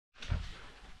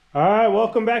All right,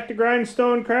 welcome back to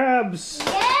Grindstone Crabs.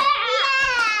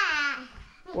 Yeah!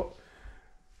 What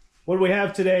do we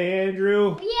have today,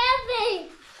 Andrew? We have a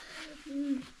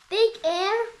big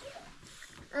air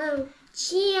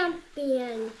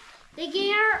champion. Big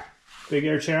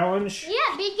air challenge?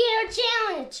 Yeah, big air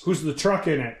challenge. Who's the truck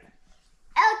in it?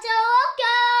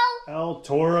 El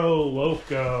Toro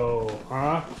Loco,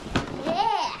 huh?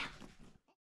 Yeah.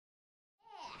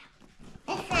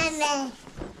 And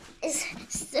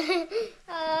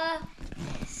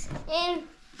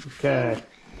Okay.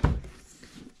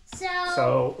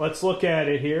 So let's look at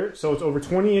it here. So it's over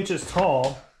 20 inches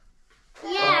tall.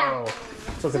 Yeah. Oh,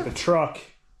 let's look at the truck.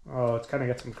 Oh, it's kind of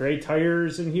got some gray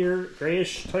tires in here.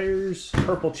 Grayish tires.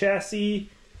 Purple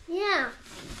chassis. Yeah.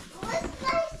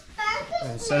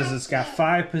 And it says it's got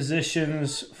 5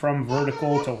 positions from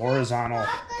vertical to horizontal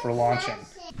for launching.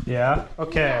 Yeah?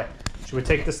 Okay. Should we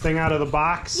take this thing out of the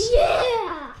box?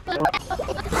 Yeah.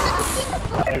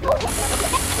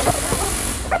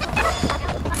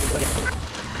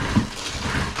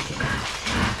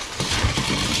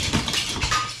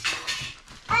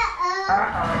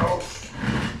 Uh-oh.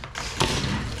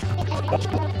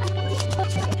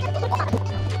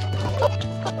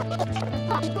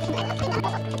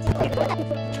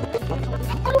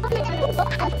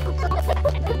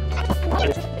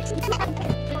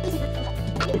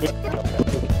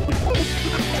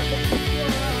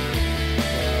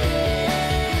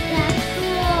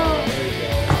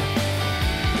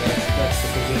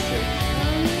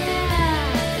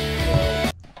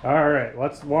 All right,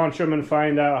 let's launch him and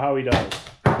find out how he does.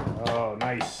 Oh,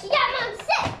 nice. Yeah, I'm on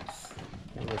 6.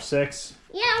 Number 6.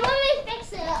 Yeah, let me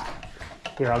fix it up.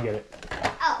 Here, I'll get it.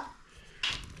 Oh.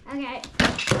 Okay.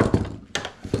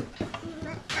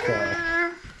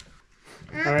 Okay.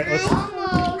 All right, let's.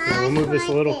 Almost. Yeah, we'll move this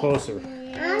a little closer.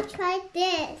 I'll try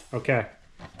this. Okay.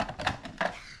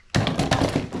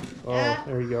 Oh,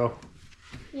 there you go.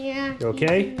 Yeah. You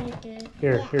okay?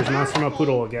 Here's Monster Mouth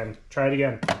Poodle again. Try it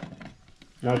again.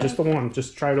 No, just the one.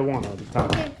 Just try the one at a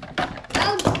time.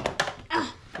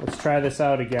 Let's try this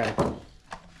out again.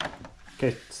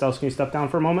 Okay, Stealth, can you step down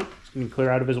for a moment? Can you clear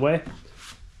out of his way?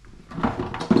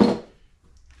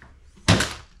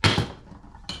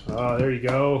 Oh, there you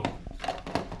go.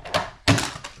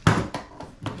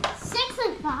 6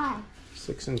 and 5.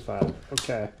 6 and 5.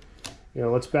 Okay. Yeah,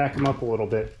 let's back him up a little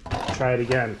bit. Try it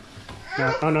again.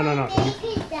 No.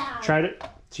 Try it.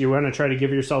 So you want to try to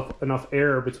give yourself enough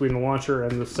air between the launcher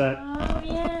and the set. Oh,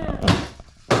 yeah.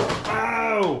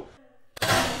 Ow!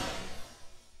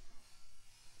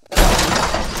 Look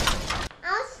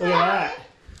at that.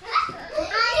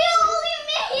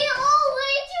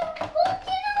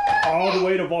 All the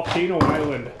way to Volcano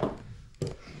Island. That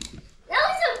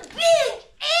was a big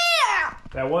air.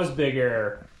 That was big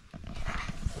air.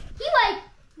 He like,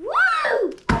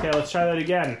 woo! Okay, let's try that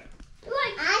again.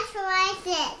 Like, I tried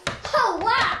it. Oh,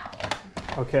 wow.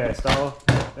 Okay, Stella.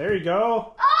 There you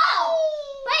go.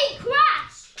 Oh! Wait,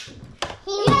 crashed.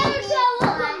 He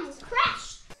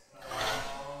crashed.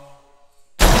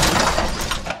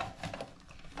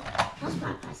 That's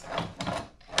my present.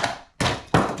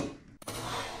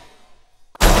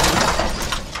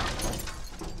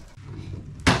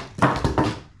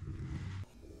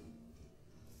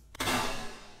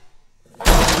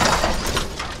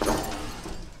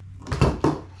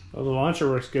 Oh, the launcher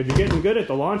works good. You're getting good at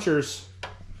the launchers.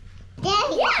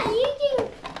 Yeah, you can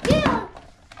do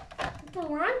the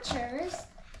launchers.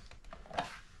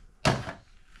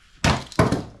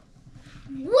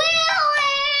 Wheelie!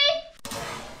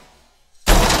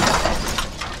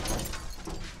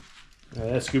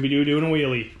 Scooby-Doo doing a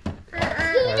wheelie.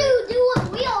 Scooby-Doo do a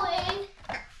wheelie.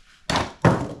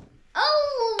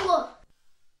 Oh!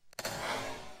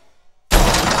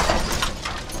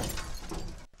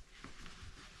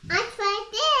 I tried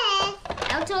this.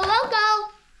 El Toro Loco.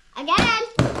 Again.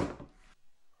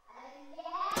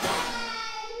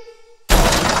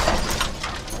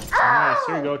 Nice.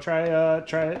 Here you go. Try it.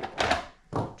 Try.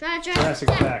 Jurassic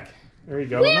Pack. There you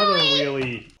go. Wheelie. Another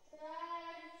wheelie.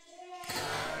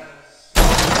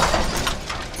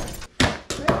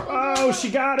 Oh,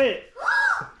 she got it.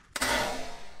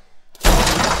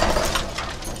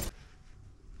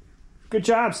 Good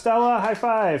job, Stella. High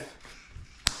five.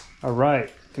 All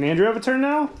right. Can Andrew have a turn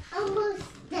now? Almost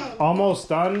done. Almost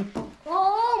done.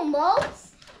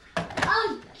 Almost.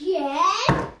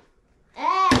 Again.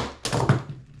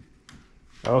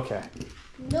 Okay.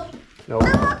 Nope. Nope.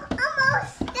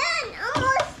 Almost done.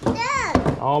 Almost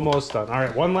done. Almost done. All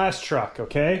right. One last truck,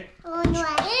 okay? Oh, no.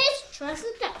 It's trust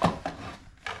it.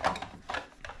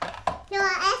 No,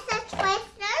 it's a twice.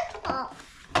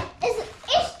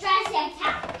 It's Jurassic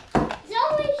Park. It's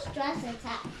always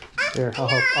Here, I'll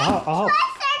help. I'll help.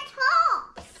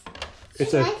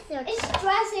 It's a. It's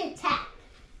Triceratops.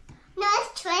 No,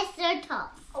 it's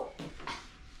Triceratops. Oh.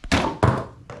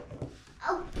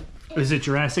 Oh. Is it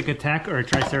Jurassic Attack or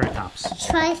Triceratops?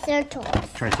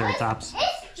 Triceratops. Triceratops.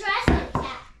 It's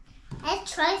Triceratops.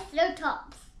 It's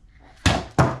Triceratops.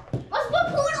 What's my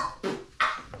poodle?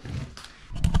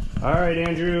 All right,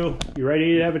 Andrew. You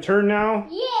ready to have a turn now?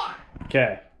 Yeah.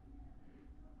 Okay.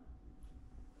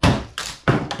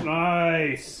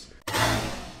 Nice.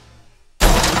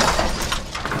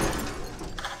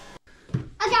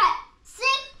 I got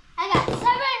 7,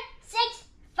 6,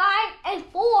 5, and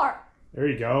 4. There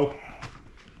you go.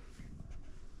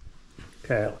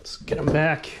 Okay, let's get them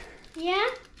back. Yeah.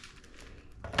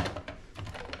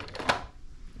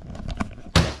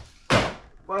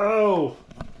 Whoa!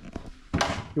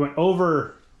 You went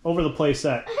over the play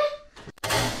set.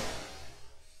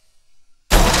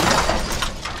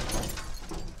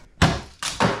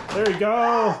 There you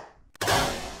go.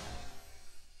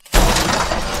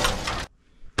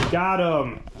 Got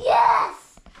him.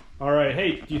 Yes. All right.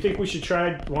 Hey, do you think we should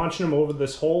try launching them over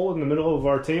this hole in the middle of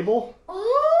our table?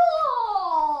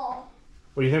 Oh.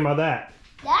 What do you think about that?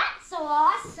 That's so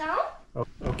awesome.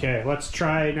 Okay, let's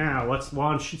try it now. Let's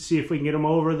launch, see if we can get them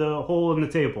over the hole in the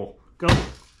table. Go.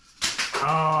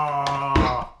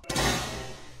 Oh.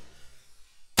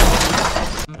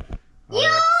 You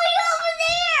over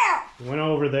there. Went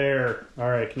over there. All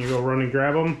right, can you go run and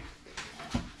grab them?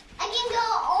 I can go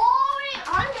all the way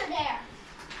under there.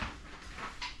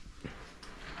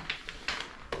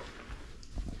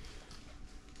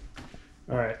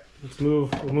 All right,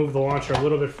 we'll move the launcher a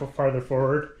little bit farther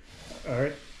forward. All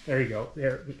right, there you go.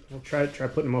 There, we'll try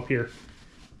putting them up here.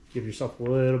 Give yourself a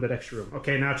little bit extra room.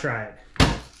 Okay, now try it.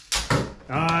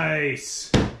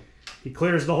 Nice. He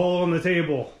clears the hole in the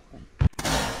table.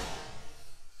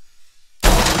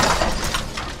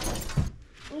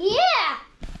 Yeah.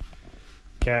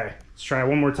 Okay, let's try it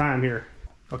one more time here.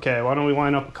 Okay, why don't we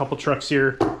line up a couple trucks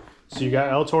here? So you got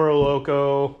El Toro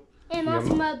Loco. And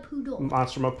Monster Mud Poodle.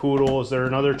 Monster Mud Poodle. Is there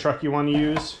another truck you want to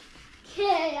use?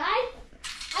 Okay, I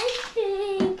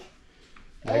think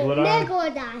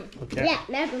Megalodon? Okay. Yeah,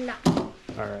 Megalodon.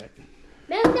 All right.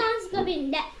 Megalodon's gonna be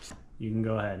next. You can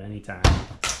go ahead anytime.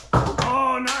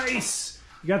 Oh, nice!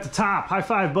 You got the top. High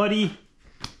five, buddy.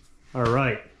 All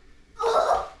right.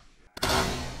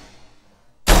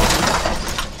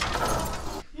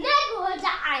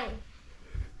 Megalodon.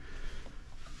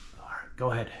 All right,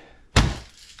 go ahead.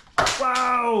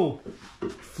 Wow!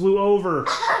 Flew over.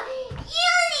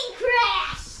 Alien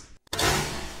crash.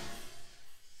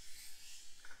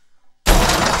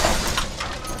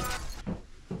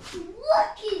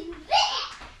 Look at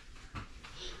that.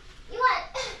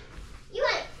 You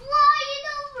went flying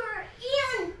over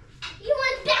and you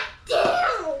went back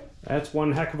down. That's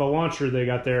one heck of a launcher they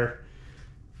got there.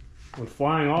 Went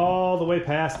flying all the way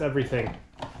past everything.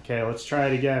 Okay, let's try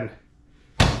it again.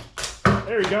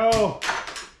 There we go. Oh.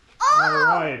 All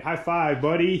right, high five,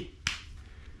 buddy.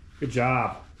 Good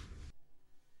job.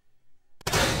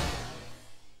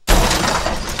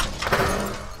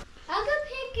 I could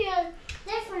pick a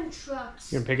different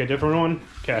trucks. You gonna pick a different one?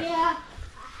 Okay. Yeah.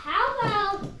 How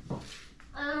about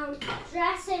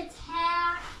Jurassic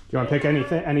Attack? You want to pick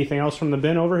anything else from the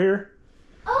bin over here?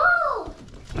 Oh!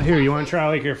 Here, you want to try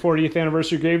like your 40th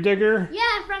anniversary gravedigger?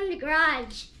 Yeah, from the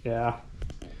garage. Yeah.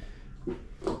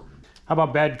 How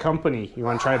about Bad Company? You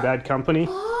want to try Bad Company?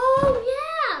 Oh,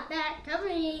 yeah, Bad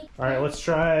Company. All right, let's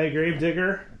try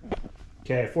Gravedigger.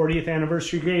 Okay, 40th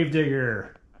anniversary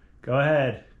Gravedigger. Go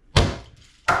ahead.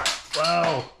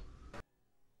 Wow.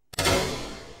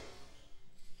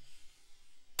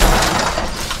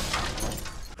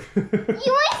 You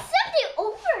went something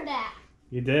over that.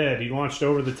 You did. He launched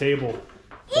over the table.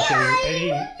 Yeah,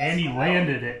 Okay, and he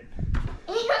landed it. And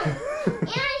he went on it. And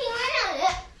he went on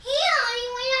his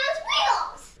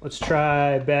wheels. Let's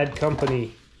try Bad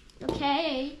Company.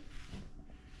 Okay.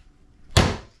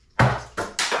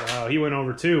 Wow, he went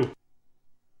over too.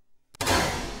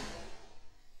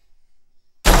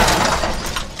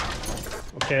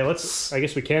 Okay, I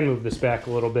guess we can move this back a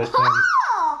little bit then.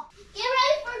 Oh! Get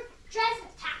ready for Jurassic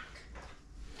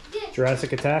Attack.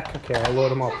 Jurassic Attack? Okay, I'll load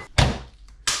them up.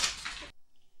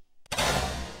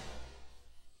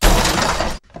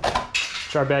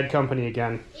 Try Bad Company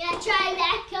again. Yeah, try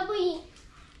Bad Company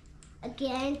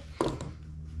again.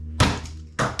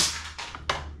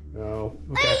 No.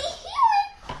 But Okay. he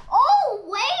went all the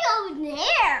way over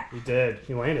there. He did.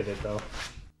 He landed it though.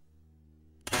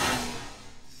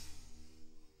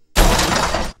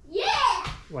 Yeah.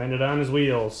 Landed on his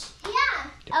wheels. Yeah.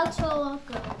 El Toro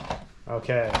Loco.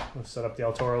 Okay, let's set up the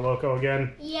El Toro Loco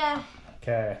again. Yeah.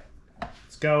 Okay,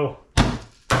 let's go.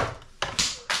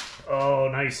 Oh,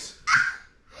 nice.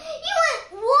 You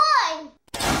went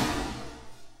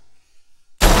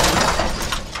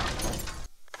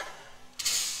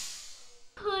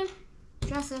one.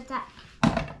 Just like that.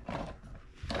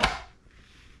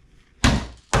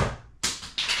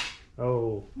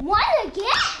 Oh. One again.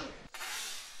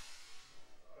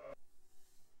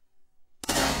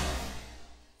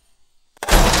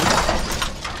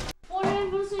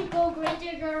 Go, Great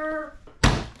Digger.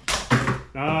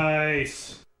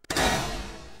 Nice.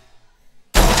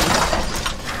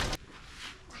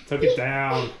 Took it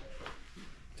down.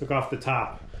 Took off the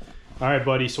top. All right,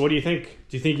 buddy. So what do you think?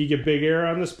 Do you think you get big air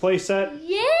on this playset?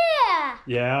 Yeah.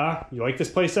 Yeah? You like this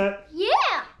playset? Yeah.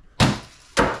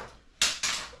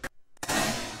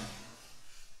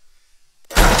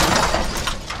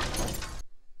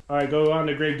 All right, go on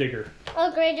to Grave Digger.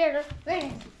 Oh, Great Digger. Great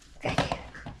Digger. Great Digger.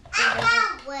 I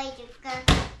got way to go.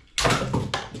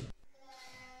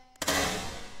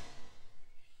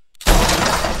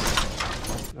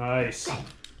 Nice.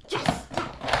 Yes.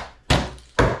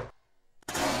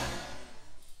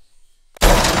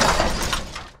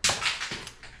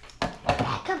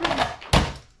 Come on.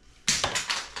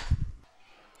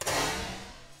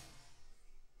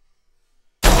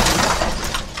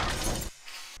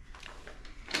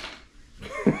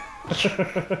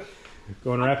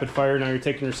 Going rapid fire, now you're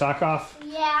taking your sock off?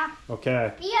 Yeah.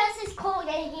 Okay. Because it's cold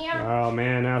in here. Oh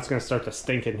man, now it's gonna start to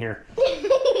stink in here.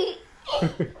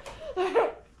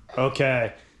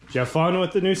 Okay. Did you have fun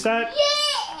with the new set?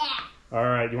 Yeah.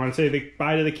 Alright, you wanna say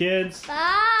bye to the kids?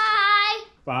 Bye.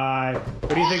 Bye.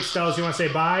 What do you think, Stells? You wanna say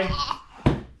bye?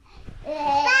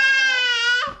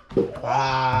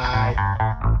 Bye. Bye.